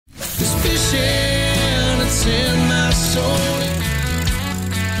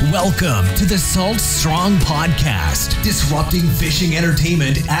Welcome to the Salt Strong Podcast, disrupting fishing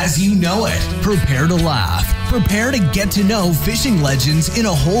entertainment as you know it. Prepare to laugh. Prepare to get to know fishing legends in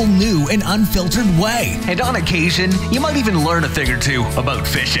a whole new and unfiltered way. And on occasion, you might even learn a thing or two about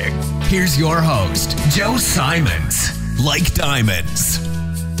fishing. Here's your host, Joe Simons. Like diamonds.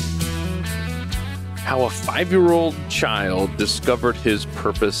 How a 5-year-old child discovered his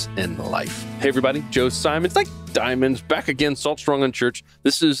purpose in life. Hey everybody, Joe Simons, like diamonds, back again, Salt Strong Unchurched.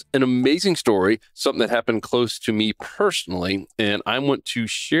 This is an amazing story, something that happened close to me personally, and I want to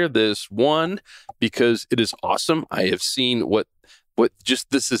share this, one, because it is awesome. I have seen what just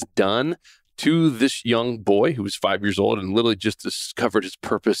this has done to this young boy who was 5 years old and literally just discovered his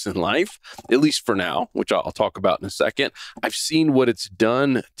purpose in life, at least for now, which I'll talk about in a second. I've seen what it's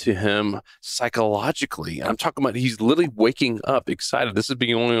done to him psychologically. I'm talking about he's literally waking up excited. This has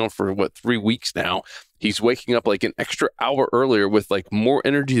been going on for 3 weeks now. He's waking up like an extra hour earlier with like more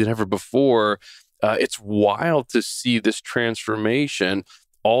energy than ever before. It's wild to see this transformation,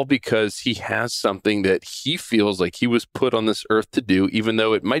 all because he has something that he feels like he was put on this earth to do, even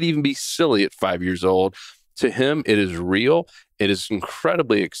though it might even be silly at 5 years old. To him, it is real. It is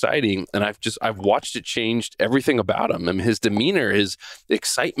incredibly exciting. And I've watched it change everything about him. I mean, his demeanor, his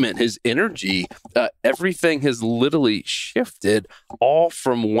excitement, his energy, everything has literally shifted, all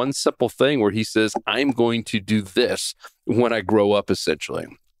from one simple thing where he says, I'm going to do this when I grow up, essentially.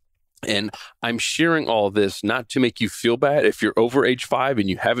 And I'm sharing all this not to make you feel bad. If you're over age 5 and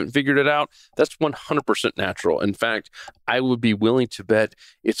you haven't figured it out, that's 100% natural. In fact, I would be willing to bet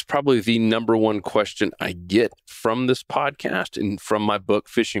it's probably the number one question I get from this podcast and from my book,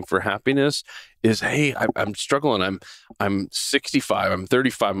 Fishing for Happiness, is, hey, I'm struggling. I'm 65, I'm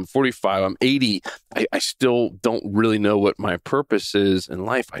 35, I'm 45, I'm 80. I still don't really know what my purpose is in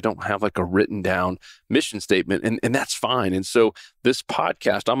life. I don't have like a written down mission statement, and that's fine. And so this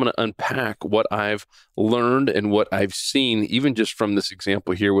podcast, I'm going to unpack what I've learned and what I've seen, even just from this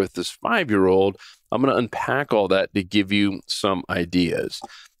example here with this 5-year-old. I'm going to unpack all that to give you some ideas.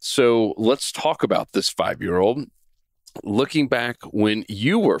 So let's talk about this 5-year-old. Looking back when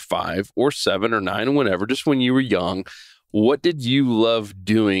you were 5 or 7 or 9 or whenever, just when you were young, what did you love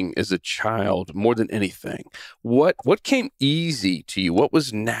doing as a child more than anything? What came easy to you? What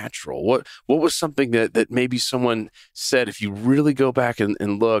was natural? What was something that maybe someone said, if you really go back and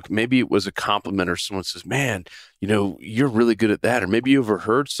look, maybe it was a compliment or someone says, man, you're really good at that. Or maybe you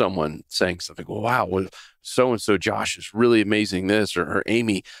overheard someone saying something, well, wow, so-and-so Josh is really amazing this, or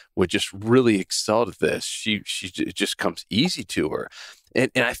Amy would just really excel at this. It just comes easy to her.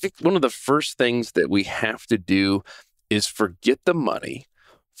 And I think one of the first things that we have to do is forget the money,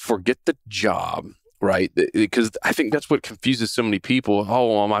 forget the job, right? Because I think that's what confuses so many people.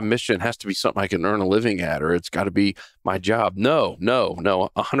 Oh, well, my mission has to be something I can earn a living at, or it's got to be my job. No,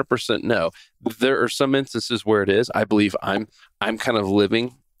 100% no. There are some instances where it is. I believe I'm kind of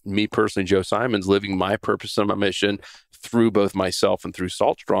living, me personally, Joe Simons, living my purpose and my mission through both myself and through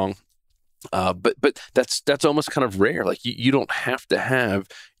Salt Strong. But that's almost kind of rare. Like you don't have to have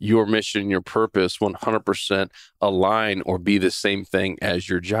your mission, your purpose 100% align or be the same thing as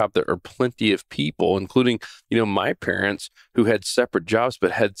your job. There are plenty of people, including, my parents, who had separate jobs,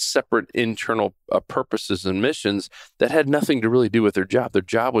 but had separate internal purposes and missions that had nothing to really do with their job. Their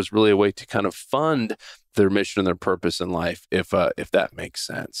job was really a way to kind of fund their mission and their purpose in life, if that makes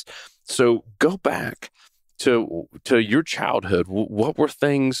sense. So go back to your childhood. What were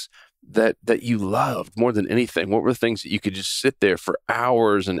things that you loved more than anything? What were things that you could just sit there for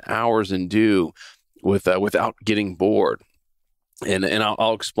hours and hours and do without getting bored? And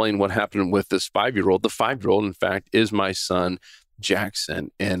I'll explain what happened with this 5-year-old. The 5-year-old, in fact, is my son,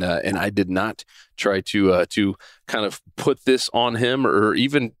 Jackson. And I did not try to kind of put this on him or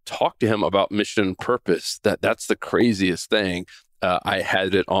even talk to him about mission and purpose. That's the craziest thing. I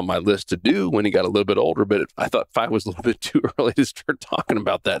had it on my list to do when he got a little bit older, but I thought 5 was a little bit too early to start talking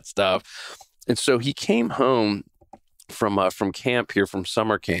about that stuff. And so he came home from camp here, from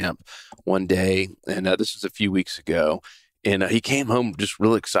summer camp one day, and this was a few weeks ago. And he came home just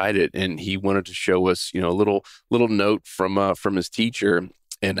real excited, and he wanted to show us, a little note from his teacher.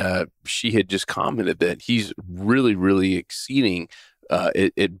 And she had just commented that he's really, really exceeding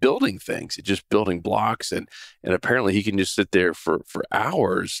at building things, just building blocks. And apparently he can just sit there for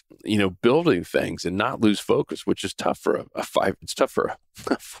hours, building things and not lose focus, which is tough for a 5. It's tough for a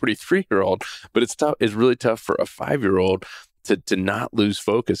 43-year-old, but it's really tough for a 5-year-old to not lose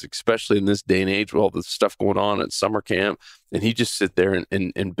focus, especially in this day and age with all the stuff going on at summer camp. And he just sit there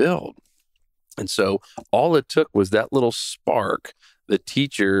and build. And so all it took was that little spark the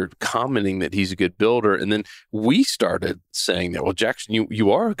teacher commenting that he's a good builder. And then we started saying that, well, Jackson,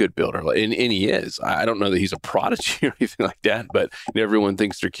 you are a good builder. And he is. I don't know that he's a prodigy or anything like that, but everyone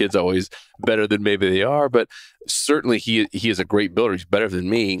thinks their kid's always better than maybe they are. But certainly he is a great builder. He's better than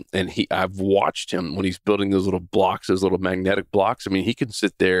me. And I've watched him when he's building those little blocks, those little magnetic blocks. I mean, he can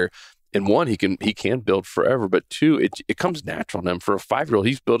sit there. And one, he can build forever, but two, it comes natural to him. For a 5-year-old,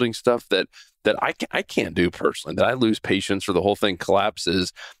 he's building stuff that I can't do personally, that I lose patience or the whole thing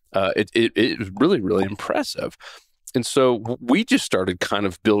collapses. It is really, really impressive. And so we just started kind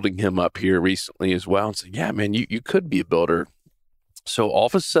of building him up here recently as well and saying, yeah, man, you could be a builder. So all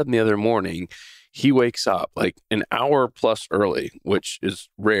of a sudden the other morning, he wakes up like an hour plus early, which is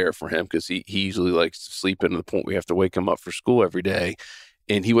rare for him because he usually likes to sleep in to the point we have to wake him up for school every day.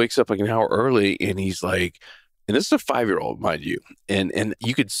 And he wakes up like an hour early and he's like, and this is a 5-year-old, mind you. And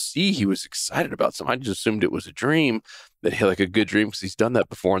you could see he was excited about something. I just assumed it was a dream, that he had like a good dream because he's done that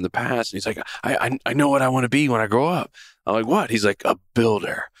before in the past. And he's like, I know what I want to be when I grow up. I'm like, what? He's like, a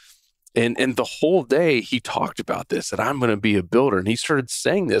builder. And the whole day he talked about this, that I'm going to be a builder. And he started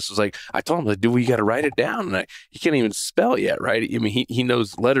saying this. It was like, I told him, like, dude, you got to write it down. And he can't even spell yet, right? I mean, he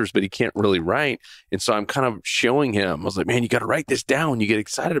knows letters, but he can't really write. And so I'm kind of showing him, I was like, man, you got to write this down when you get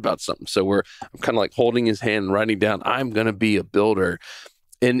excited about something. So I'm kind of like holding his hand and writing down, I'm going to be a builder.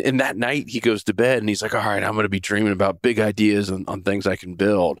 And that night he goes to bed and he's like, all right, I'm going to be dreaming about big ideas on things I can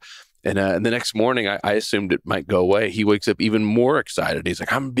build. And the next morning, I assumed it might go away. He wakes up even more excited. He's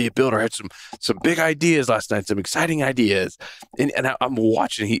like, I'm going to be a builder. I had some big ideas last night, some exciting ideas. And I'm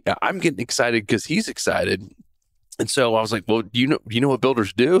watching. I'm getting excited because he's excited. And so I was like, well, do you know what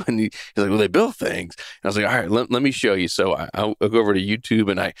builders do? And he's like, well, they build things. And I was like, all right, let me show you. So I'll go over to YouTube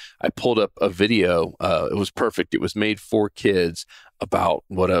and I pulled up a video. It was perfect. It was made for kids about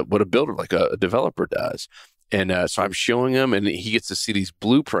what a builder, like a developer, does. And so I'm showing him, and he gets to see these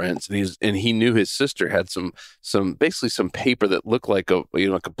blueprints, and he knew his sister had some basically some paper that looked like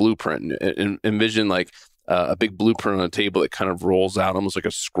a blueprint. And envision like a big blueprint on a table that kind of rolls out, almost like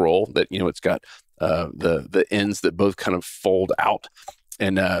a scroll that it's got the ends that both kind of fold out.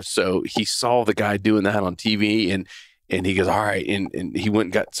 And so he saw the guy doing that on TV, and he goes, all right, and he went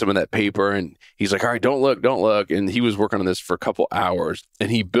and got some of that paper, and he's like, all right, don't look. And he was working on this for a couple hours, and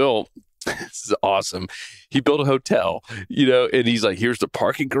he built. This is awesome. He built a hotel, and he's like, here's the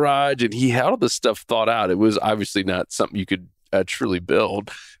parking garage. And he had all this stuff thought out. It was obviously not something you could truly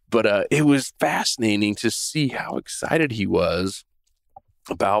build, but it was fascinating to see how excited he was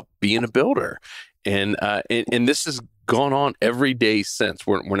about being a builder. And this has gone on every day since.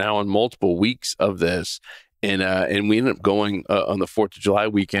 We're now on multiple weeks of this. And we ended up going on the 4th of July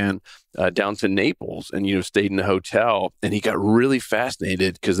weekend down to Naples and, stayed in a hotel. And he got really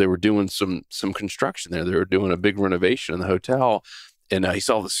fascinated because they were doing some construction there. They were doing a big renovation in the hotel. And he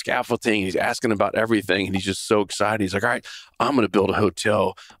saw the scaffolding. He's asking about everything. And he's just so excited. He's like, all right, I'm going to build a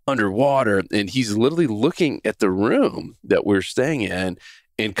hotel underwater. And he's literally looking at the room that we're staying in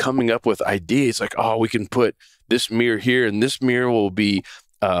and coming up with ideas like, oh, we can put this mirror here, and this mirror will be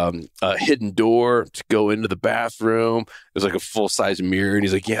a hidden door to go into the bathroom. There's like a full-size mirror, and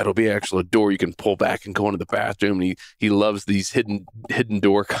he's like, yeah, it'll be actually a door you can pull back and go into the bathroom. And he loves these hidden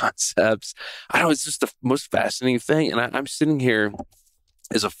door concepts. I don't know, it's just the most fascinating thing. And I'm sitting here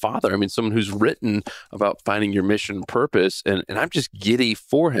as a father, someone who's written about finding your mission and purpose, and I'm just giddy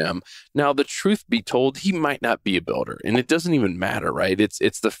for him. Now, the truth be told, he might not be a builder, and it doesn't even matter, right?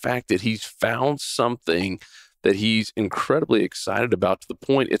 It's the fact that he's found something that he's incredibly excited about, to the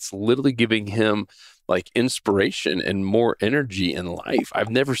point it's literally giving him like inspiration and more energy in life. I've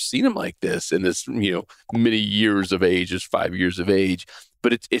never seen him like this in this, many years of age, just 5 years of age.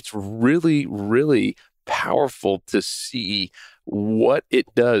 But it's really, really powerful to see what it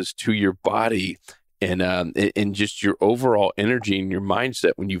does to your body and just your overall energy and your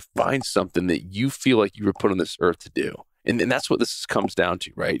mindset when you find something that you feel like you were put on this earth to do. And that's what this comes down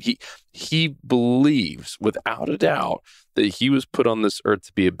to, right? He believes without a doubt that he was put on this earth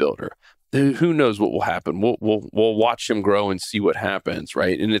to be a builder. Who knows what will happen? We'll watch him grow and see what happens,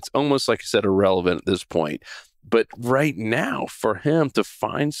 right? And it's almost, like I said, irrelevant at this point. But right now, for him to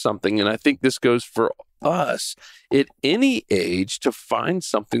find something, and I think this goes for us at any age, to find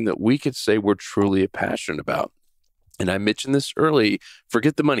something that we could say we're truly passionate about. And I mentioned this early,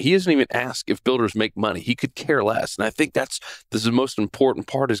 forget the money. He doesn't even ask if builders make money. He could care less. And I think this is the most important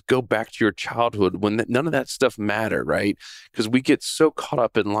part, is go back to your childhood when none of that stuff mattered, right? Because we get so caught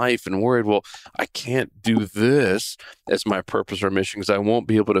up in life and worried, well, I can't do this as my purpose or mission because I won't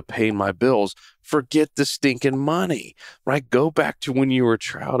be able to pay my bills. Forget the stinking money, right? Go back to when you were a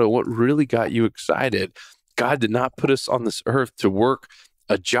child and what really got you excited. God did not put us on this earth to work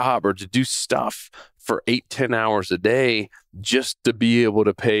a job or to do stuff for 8-10 hours a day just to be able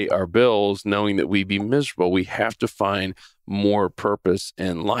to pay our bills, knowing that we'd be miserable. We have to find more purpose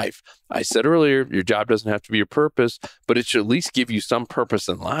in life. I said earlier, your job doesn't have to be your purpose, but it should at least give you some purpose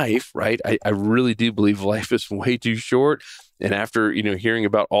in life, right? I really do believe life is way too short. And after, hearing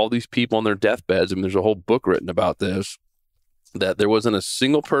about all these people on their deathbeds, there's a whole book written about this, that there wasn't a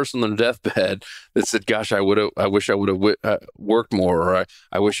single person on their deathbed that said, gosh, I wish I would have worked more, or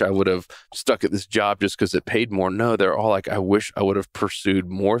I wish I would have stuck at this job just because it paid more. No, they're all like, I wish I would have pursued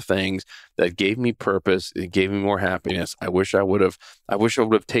more things that gave me purpose. It gave me more happiness. I wish I would have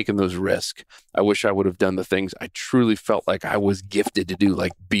taken those risks. I wish I would have done the things I truly felt like I was gifted to do,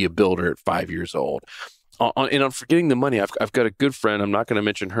 like be a builder at 5 years old. And I'm forgetting the money. I've got a good friend. I'm not going to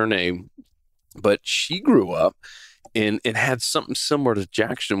mention her name, but she grew up and had something similar to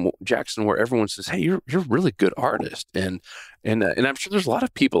Jackson, where everyone says, "Hey, you're a really good artist," and I'm sure there's a lot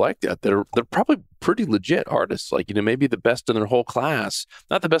of people like that they're probably pretty legit artists, like maybe the best in their whole class,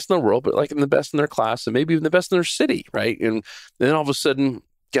 not the best in the world, but like in the best in their class, and maybe even the best in their city, right? And then all of a sudden,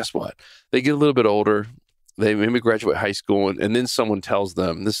 guess what? They get a little bit older. They maybe graduate high school, and then someone tells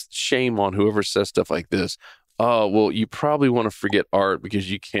them, this shame on whoever says stuff like this. Oh, well, you probably want to forget art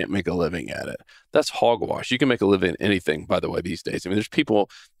because you can't make a living at it. That's hogwash. You can make a living in anything, by the way, these days. I mean, there's people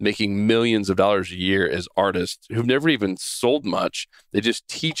making millions of dollars a year as artists who've never even sold much. They just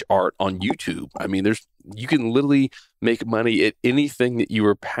teach art on YouTube. I mean, you can literally make money at anything that you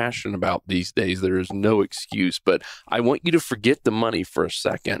are passionate about these days. There is no excuse. But I want you to forget the money for a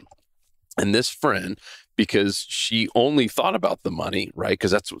second. And this friend, because she only thought about the money, right?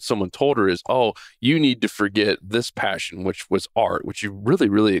 Because that's what someone told her is, oh, you need to forget this passion, which was art, which you really,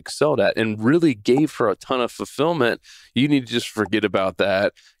 really excelled at and really gave her a ton of fulfillment. You need to just forget about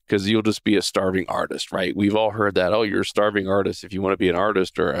that because you'll just be a starving artist, right? We've all heard that. Oh, you're a starving artist if you want to be an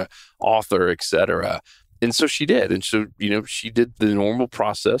artist or an author, etc. And so she did. And so, she did the normal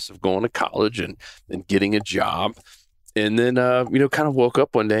process of going to college and getting a job. And then, kind of woke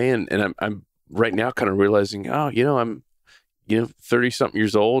up one day and I'm right now kind of realizing, I'm, 30 something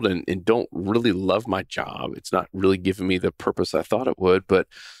years old and don't really love my job. It's not really giving me the purpose I thought it would, but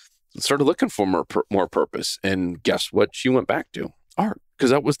started looking for more purpose. And guess what? She went back to art,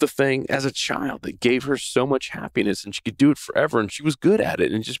 because that was the thing as a child that gave her so much happiness, and she could do it forever. And she was good at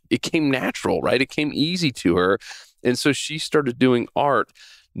it. And it came natural, right? It came easy to her. And so she started doing art,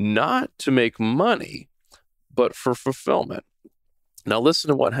 not to make money, but for fulfillment. Now listen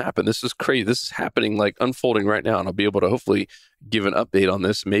to what happened. This is crazy. This is happening, like unfolding right now. And I'll be able to hopefully give an update on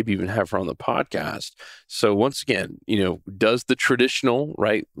this, maybe even have her on the podcast. So once again, does the traditional,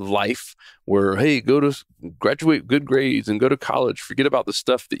 right, life where, hey, go to graduate good grades and go to college, forget about the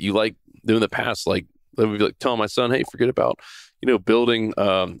stuff that you like doing in the past. Like, I would be like telling my son, hey, forget about, building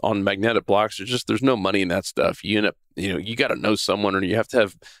on magnetic blocks. There's no money in that stuff. You end up, you got to know someone, or you have to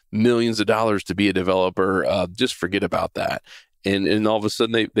have millions of dollars to be a developer. Just forget about that. And all of a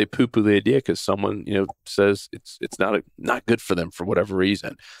sudden they poo-poo the idea because someone, says it's not good for them for whatever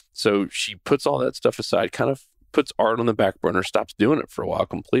reason. So she puts all that stuff aside, kind of puts art on the back burner, stops doing it for a while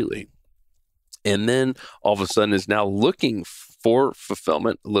completely. And then all of a sudden is now looking for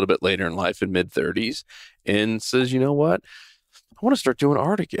fulfillment a little bit later in life, in mid-30s, and says, you know what? I want to start doing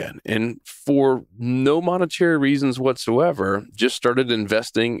art again. And for no monetary reasons whatsoever, just started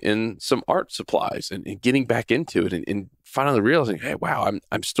investing in some art supplies and getting back into it and finally realizing, hey, wow,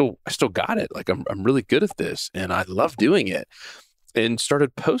 I still got it. Like I'm really good at this and I love doing it. And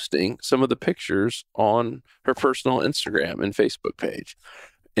started posting some of the pictures on her personal Instagram and Facebook page.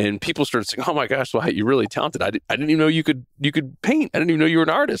 And people started saying, oh my gosh, well, you're really talented. I didn't even know you could paint. I didn't even know you were an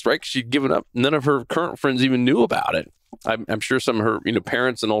artist, right? 'Cause she'd given up. None of her current friends even knew about it. I'm sure some of her,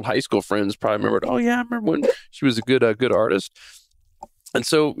 parents and old high school friends probably remembered, oh yeah, I remember when she was a good artist. And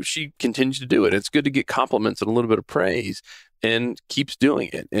so she continues to do it. It's good to get compliments and a little bit of praise, and keeps doing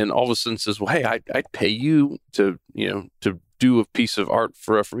it. And all of a sudden says, well, hey, I'd pay you to do a piece of art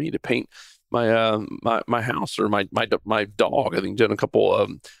for me to paint my house or my dog. I think done a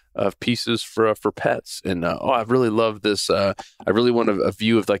couple of pieces for pets. And I really love this. I really want a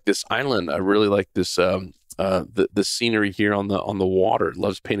view of like this island. I really like this the scenery here on the water.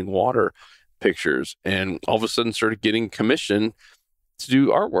 Loves painting water pictures. And all of a sudden started getting commissioned to do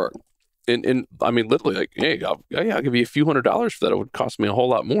artwork. And I mean, literally like, hey, I'll give you a few $100s for that. It would cost me a whole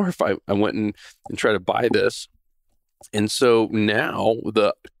lot more if I went and tried to buy this. And so now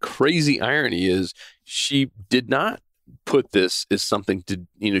the crazy irony is she did not put this as something to,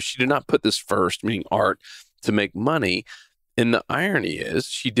 she did not put this first, meaning art, to make money. And the irony is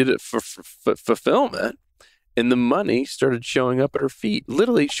she did it for fulfillment. And the money started showing up at her feet.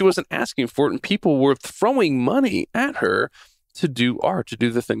 Literally, she wasn't asking for it, and people were throwing money at her to do art, to do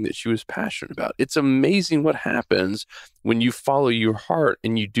the thing that she was passionate about. It's amazing what happens when you follow your heart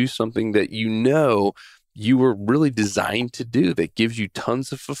and you do something that you know you were really designed to do, that gives you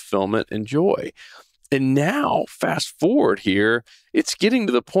tons of fulfillment and joy. And now, fast forward here, it's getting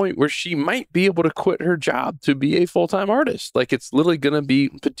to the point where she might be able to quit her job to be a full-time artist. Like, it's literally going to be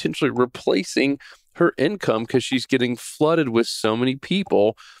potentially replacing her income because she's getting flooded with so many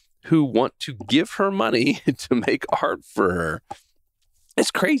people who want to give her money to make art for her.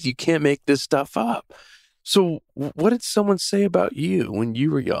 It's crazy. You can't make this stuff up. So what did someone say about you when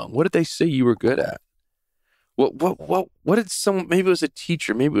you were young? What did they say you were good at? What did someone, maybe it was a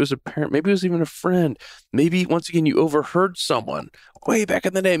teacher, maybe it was a parent, maybe it was even a friend. Maybe once again, you overheard someone way back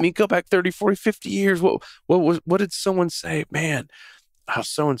in the day. I mean, go back 30, 40, 50 years. What did someone say? Man, how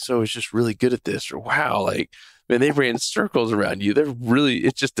so-and-so is just really good at this, or wow, like, man, they ran circles around you. They're really,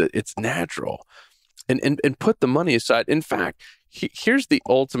 it's natural. And put the money aside. In fact, here's the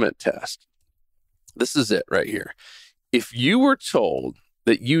ultimate test. This is it right here. If you were told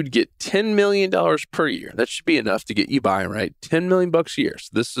that you'd get $10 million per year, that should be enough to get you by, right? $10 million a year. So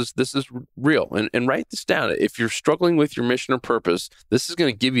this is real. And write this down. If you're struggling with your mission or purpose, this is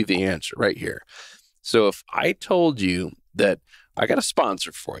going to give you the answer right here. So if I told you that I got a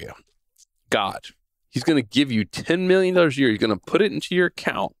sponsor for you, God, he's going to give you $10 million a year. You're going to put it into your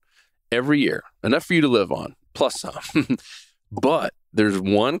account every year, enough for you to live on, plus some. But there's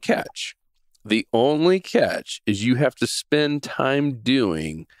one catch. The only catch is you have to spend time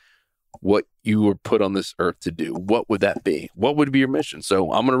doing what you were put on this earth to do. What would that be? What would be your mission?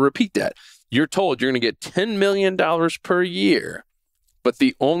 So I'm going to repeat that. You're told you're going to get $10 million per year, but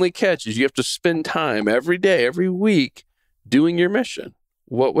the only catch is you have to spend time every day, every week doing your mission.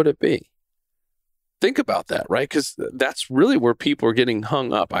 What would it be? Think about that, right? Because that's really where people are getting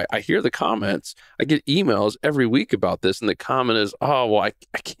hung up. I hear the comments. I get emails every week about this, and the comment is, oh, well, I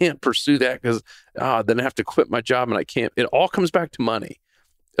can't pursue that because then I have to quit my job and I can't. It all comes back to money.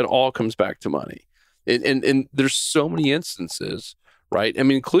 It all comes back to money. And there's so many instances, right? I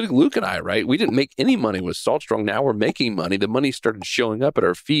mean, including Luke and I, right? We didn't make any money with Salt Strong. Now we're making money. The money started showing up at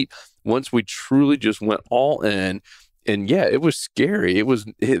our feet once we truly just went all in. And yeah, it was scary.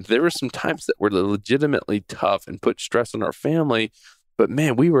 There were some times that were legitimately tough and put stress on our family, but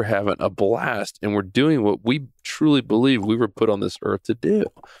man, we were having a blast and we're doing what we truly believe we were put on this earth to do.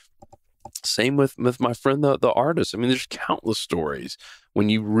 Same with my friend, the artist. I mean, there's countless stories when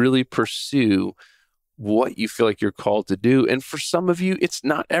you really pursue what you feel like you're called to do. And for some of you, it's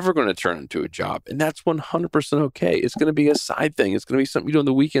not ever going to turn into a job. And that's 100% okay. It's going to be a side thing. It's going to be something you do on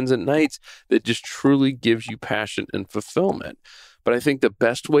the weekends and nights that just truly gives you passion and fulfillment. But I think the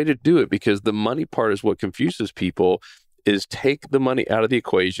best way to do it, because the money part is what confuses people, is take the money out of the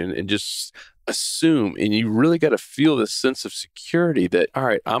equation and just assume, and you really got to feel this sense of security that, all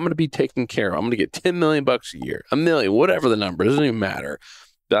right, I'm going to be taken care of. I'm going to get $10 million a year, $1 million, whatever the number, it doesn't even matter.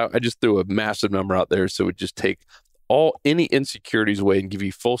 I just threw a massive number out there. So it would just take any insecurities away and give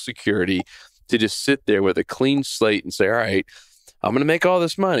you full security to just sit there with a clean slate and say, all right, I'm going to make all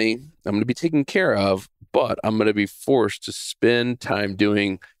this money. I'm going to be taken care of, but I'm going to be forced to spend time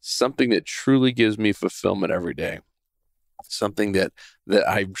doing something that truly gives me fulfillment every day. Something that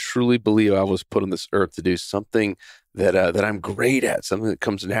I truly believe I was put on this earth to do, something that I'm great at, something that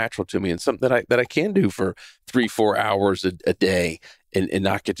comes natural to me, and something that I can do for 3-4 hours a day and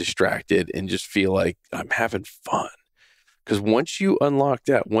not get distracted and just feel like I'm having fun. Because once you unlock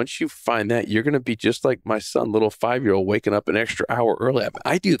that, once you find that, you're going to be just like my son, little 5-year-old, waking up an extra hour early.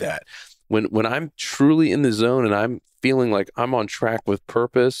 I do that. When I'm truly in the zone and I'm feeling like I'm on track with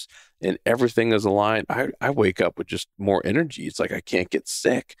purpose and everything is aligned, I wake up with just more energy. It's like I can't get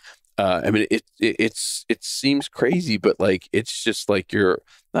sick. I mean, it seems crazy, but like, it's just like you're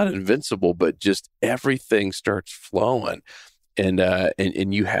not invincible, but just everything starts flowing.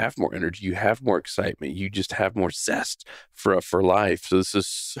 And you have more energy, you have more excitement, you just have more zest for life. So this is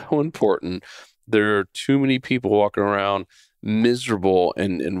so important. There are too many people walking around miserable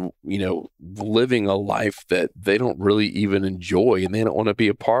and living a life that they don't really even enjoy and they don't want to be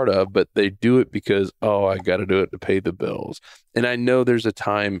a part of, but they do it because, oh, I got to do it to pay the bills. And I know there's a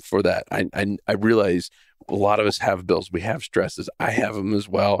time for that. I realize a lot of us have bills. We have stresses. I have them as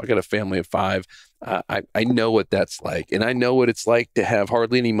well. I got a family of 5. I know what that's like. And I know what it's like to have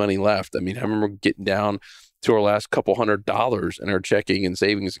hardly any money left. I mean, I remember getting down to our last couple $100 in our checking and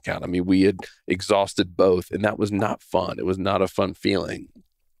savings account. I mean, we had exhausted both, and that was not fun. It was not a fun feeling.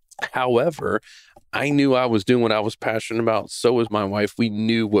 However, I knew I was doing what I was passionate about. So was my wife. We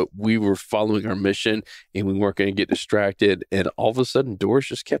knew what we were following our mission, and we weren't going to get distracted. And all of a sudden, doors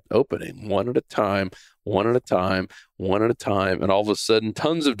just kept opening one at a time, one at a time, one at a time. And all of a sudden,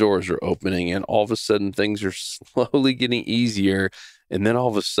 tons of doors are opening. And all of a sudden, things are slowly getting easier. And then all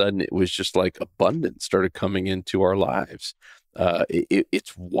of a sudden, it was just like abundance started coming into our lives.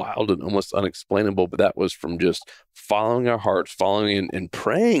 It's wild and almost unexplainable, but that was from just following our hearts, following and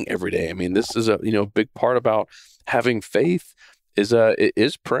praying every day. I mean, this is a big part about having faith is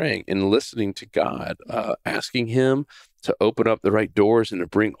praying and listening to God, asking Him to open up the right doors and to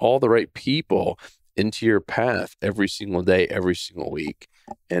bring all the right people into your path every single day, every single week,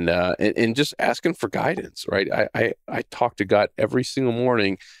 and just asking for guidance, right? I talk to God every single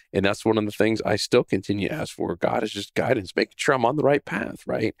morning, and that's one of the things I still continue to ask for. God is just guidance, making sure I'm on the right path,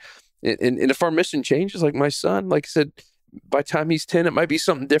 right? And if our mission changes, like my son, like I said, by the time he's 10, it might be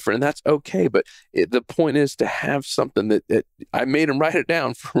something different, and that's okay. But the point is to have something that I made him write it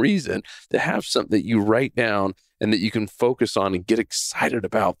down for a reason, to have something that you write down and that you can focus on and get excited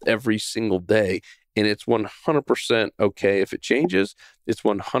about every single day. And it's 100% okay if it changes. It's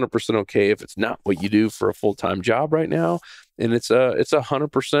 100% okay if it's not what you do for a full-time job right now. And it's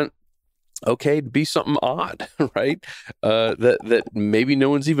 100% okay to be something odd, right? That maybe no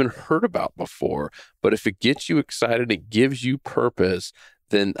one's even heard about before. But if it gets you excited, it gives you purpose,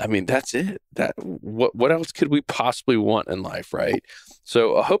 then I mean, that's it. What else could we possibly want in life, right?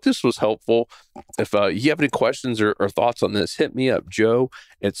 So I hope this was helpful. If you have any questions or thoughts on this, hit me up,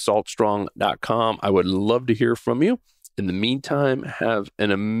 joe@saltstrong.com. I would love to hear from you. In the meantime, have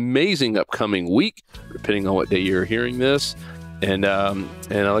an amazing upcoming week, depending on what day you're hearing this. And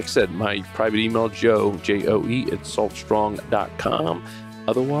like I said, my private email, joe@saltstrong.com.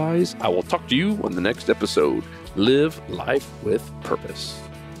 Otherwise, I will talk to you on the next episode. Live life with purpose.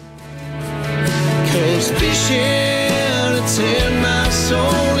 'Cause fishing, it's in my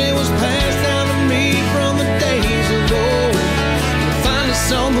soul, it was pain.